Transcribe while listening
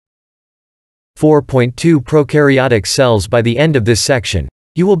4.2 Prokaryotic cells. By the end of this section,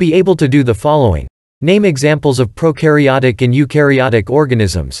 you will be able to do the following. Name examples of prokaryotic and eukaryotic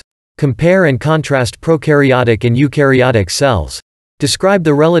organisms. Compare and contrast prokaryotic and eukaryotic cells. Describe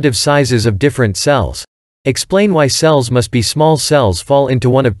the relative sizes of different cells. Explain why cells must be small. Cells fall into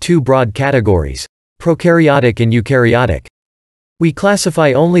one of two broad categories, prokaryotic and eukaryotic. We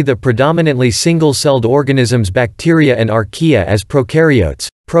classify only the predominantly single-celled organisms, bacteria and archaea, as prokaryotes.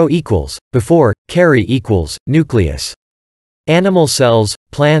 Pro equals before, kary equals nucleus. Animal cells,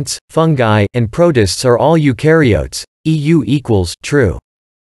 plants, fungi, and protists are all eukaryotes. EU equals true.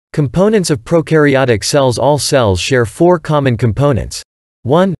 Components of prokaryotic cells. All cells share four common components.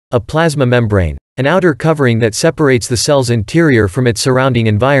 1. A plasma membrane, an outer covering that separates the cell's interior from its surrounding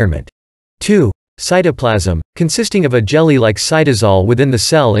environment. 2. Cytoplasm, consisting of a jelly-like cytosol within the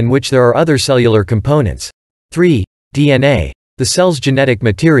cell in which there are other cellular components. 3. DNA, the cell's genetic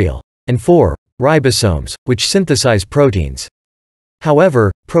material. And 4. Ribosomes, which synthesize proteins.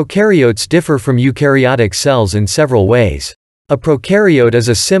 However, prokaryotes differ from eukaryotic cells in several ways. A prokaryote is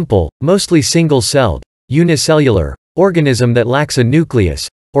a simple, mostly single-celled, unicellular organism that lacks a nucleus,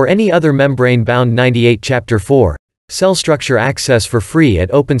 or any other membrane-bound. 98 Chapter 4. Cell structure access for free at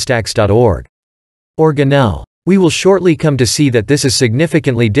openstax.org. Organelle. We will shortly come to see that this is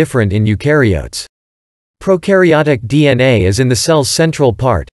significantly different in eukaryotes. Prokaryotic DNA is in the cell's central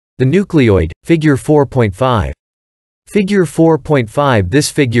part, the nucleoid, figure 4.5. Figure 4.5. This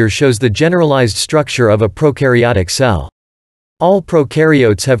figure shows the generalized structure of a prokaryotic cell. All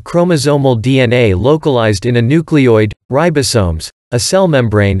prokaryotes have chromosomal DNA localized in a nucleoid, ribosomes, a cell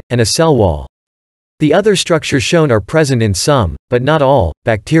membrane, and a cell wall. The other structures shown are present in some, but not all,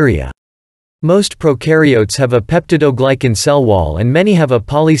 bacteria. Most prokaryotes have a peptidoglycan cell wall and many have a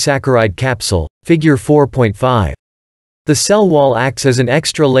polysaccharide capsule, figure 4.5. The cell wall acts as an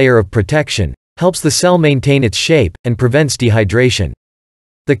extra layer of protection, helps the cell maintain its shape, and prevents dehydration.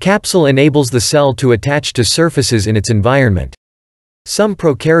 The capsule enables the cell to attach to surfaces in its environment. Some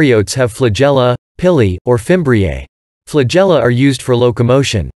prokaryotes have flagella, pili, or fimbriae. Flagella are used for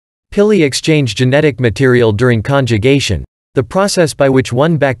locomotion. Pili exchange genetic material during conjugation, the process by which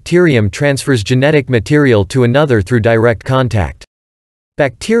one bacterium transfers genetic material to another through direct contact.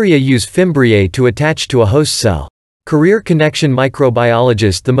 Bacteria use fimbriae to attach to a host cell. Career connection.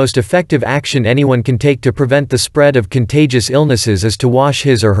 Microbiologist. The most effective action anyone can take to prevent the spread of contagious illnesses is to wash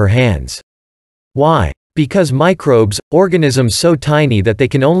his or her hands. Why? Because microbes, organisms so tiny that they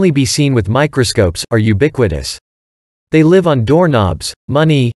can only be seen with microscopes, are ubiquitous. They live on doorknobs,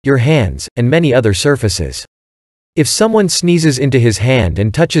 money, your hands, and many other surfaces. If someone sneezes into his hand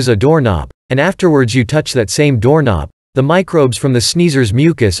and touches a doorknob, and afterwards you touch that same doorknob, the microbes from the sneezer's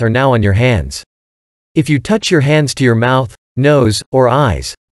mucus are now on your hands. If you touch your hands to your mouth, nose, or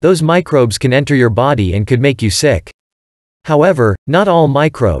eyes, those microbes can enter your body and could make you sick. However, not all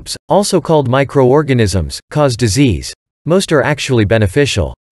microbes, also called microorganisms, cause disease. Most are actually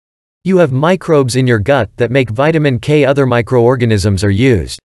beneficial. You have microbes in your gut that make vitamin K. Other microorganisms are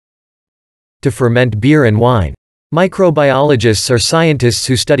used to ferment beer and wine. Microbiologists are scientists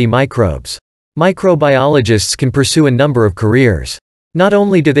who study microbes. Microbiologists can pursue a number of careers. Not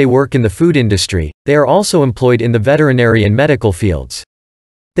only do they work in the food industry, they are also employed in the veterinary and medical fields.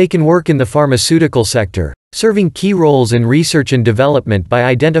 They can work in the pharmaceutical sector, serving key roles in research and development by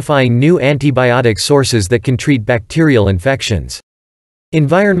identifying new antibiotic sources that can treat bacterial infections.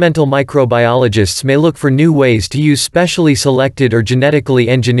 Environmental microbiologists may look for new ways to use specially selected or genetically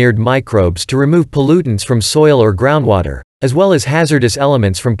engineered microbes to remove pollutants from soil or groundwater, as well as hazardous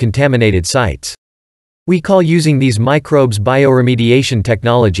elements from contaminated sites. We call using these microbes bioremediation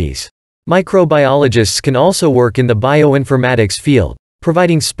technologies. Microbiologists can also work in the bioinformatics field,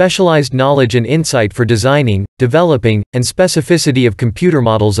 providing specialized knowledge and insight for designing, developing, and specificity of computer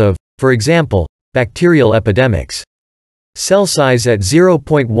models of, for example, bacterial epidemics. Cell size at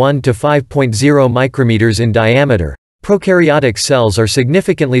 0.1 to 5.0 micrometers in diameter. Prokaryotic cells are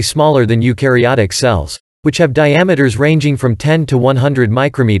significantly smaller than eukaryotic cells, which have diameters ranging from 10 to 100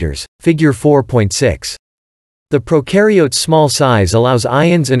 micrometers, figure 4.6. The prokaryote's small size allows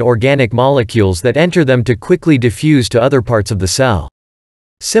ions and organic molecules that enter them to quickly diffuse to other parts of the cell.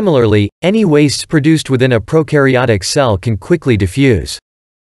 Similarly, any wastes produced within a prokaryotic cell can quickly diffuse.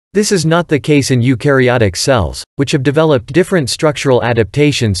 This is not the case in eukaryotic cells, which have developed different structural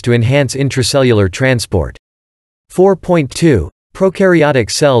adaptations to enhance intracellular transport. 4.2.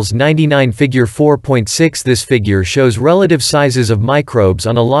 Prokaryotic cells. 99 Figure 4.6. This figure shows relative sizes of microbes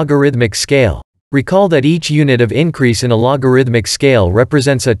on a logarithmic scale. Recall that each unit of increase in a logarithmic scale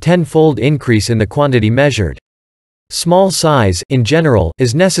represents a 10-fold increase in the quantity measured. Small size, in general,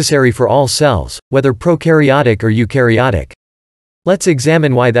 is necessary for all cells, whether prokaryotic or eukaryotic. Let's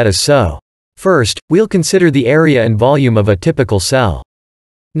examine why that is so. First, we'll consider the area and volume of a typical cell.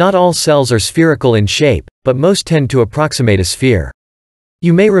 Not all cells are spherical in shape, but most tend to approximate a sphere.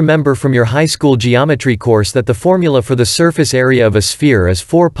 You may remember from your high school geometry course that the formula for the surface area of a sphere is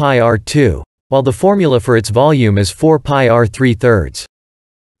 4 pi r2, while the formula for its volume is 4 pi r3/3.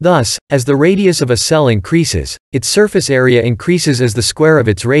 Thus, as the radius of a cell increases, its surface area increases as the square of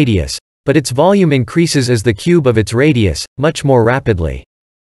its radius, but its volume increases as the cube of its radius, much more rapidly.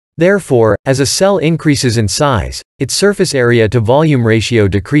 Therefore, as a cell increases in size, its surface area to volume ratio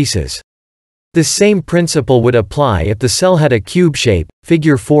decreases. This same principle would apply if the cell had a cube shape,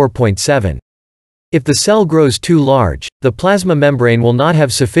 figure 4.7. If the cell grows too large, the plasma membrane will not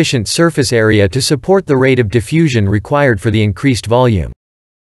have sufficient surface area to support the rate of diffusion required for the increased volume.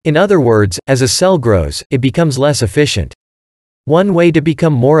 In other words, as a cell grows, it becomes less efficient. One way to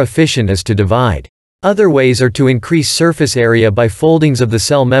become more efficient is to divide. Other ways are to increase surface area by foldings of the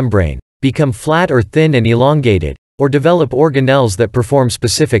cell membrane, become flat or thin and elongated, or develop organelles that perform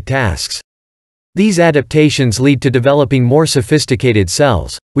specific tasks. These adaptations lead to developing more sophisticated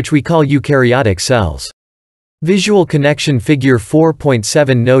cells, which we call eukaryotic cells. Visual connection figure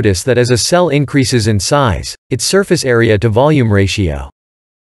 4.7. Notice that as a cell increases in size, its surface area to volume ratio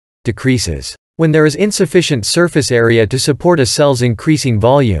decreases. When there is insufficient surface area to support a cell's increasing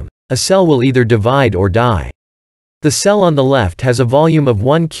volume, a cell will either divide or die. The cell on the left has a volume of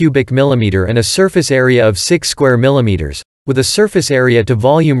 1 cubic millimeter and a surface area of 6 square millimeters, with a surface area to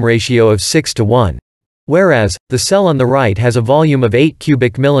volume ratio of 6:1. Whereas, the cell on the right has a volume of 8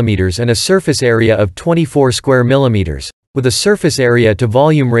 cubic millimeters and a surface area of 24 square millimeters, with a surface area to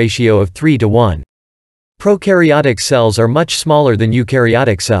volume ratio of 3:1. Prokaryotic cells are much smaller than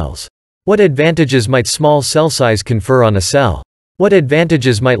eukaryotic cells. What advantages might small cell size confer on a cell? What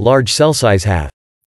advantages might large cell size have?